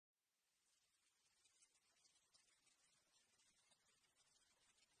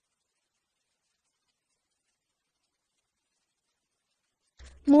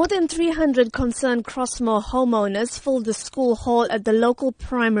More than 300 concerned Crossmoor homeowners filled the school hall at the local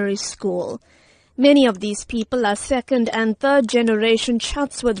primary school. Many of these people are second and third generation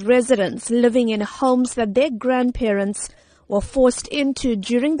Chatsworth residents living in homes that their grandparents were forced into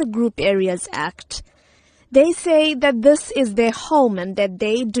during the Group Areas Act. They say that this is their home and that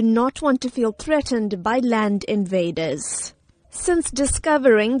they do not want to feel threatened by land invaders. Since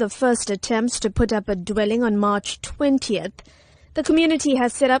discovering the first attempts to put up a dwelling on March 20th, the community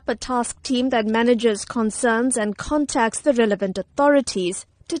has set up a task team that manages concerns and contacts the relevant authorities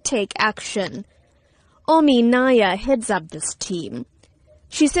to take action. Omi Naya heads up this team.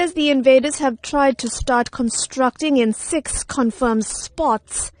 She says the invaders have tried to start constructing in 6 confirmed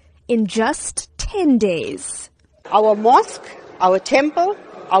spots in just 10 days. Our mosque, our temple,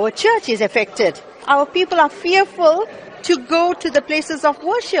 our church is affected. Our people are fearful to go to the places of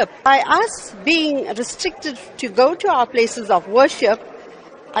worship. By us being restricted to go to our places of worship,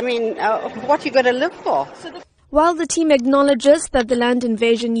 what are you going to live for? While the team acknowledges that the Land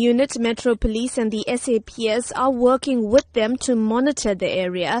Invasion Unit, Metro Police and the SABC are working with them to monitor the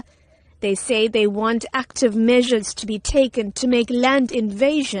area, they say they want active measures to be taken to make land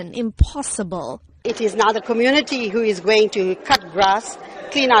invasion impossible. It is now the community who is going to cut grass,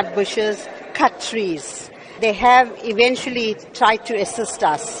 clean out bushes, cut trees. They have eventually tried to assist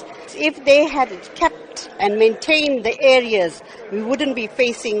us. If they had kept and maintained the areas, we wouldn't be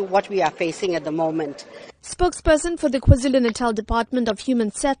facing what we are facing at the moment. Spokesperson for the KwaZulu-Natal Department of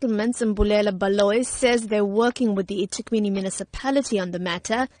Human Settlements, Mbulela Baloy, says they're working with the eThekwini municipality on the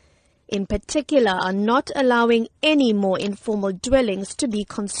matter, in particular are not allowing any more informal dwellings to be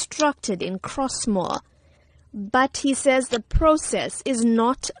constructed in Crossmoor. But he says the process is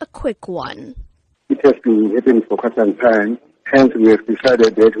not a quick one. It has been happening for quite some time. Hence, we have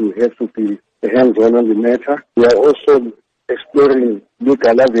decided that we have to be hands-on on the matter. We are also exploring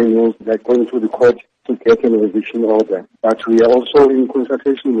legal avenues like going to the court to get an eviction order. But we are also in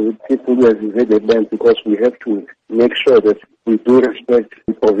consultation with people who have invaded land because we have to make sure that we do respect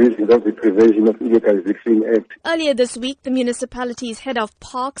the provisions of the Prevention of Illegal Eviction Act. Earlier this week, the municipality's head of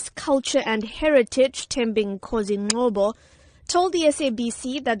Parks, Culture and Heritage, Tembing Khozi-Ngobo, told the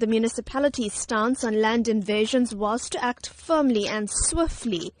SABC that the municipality's stance on land invasions was to act firmly and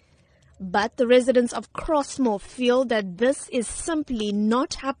swiftly. But the residents of Crossmoor feel that this is simply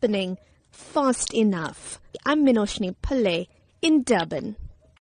not happening fast enough. I'm Minoshni Pillay in Durban.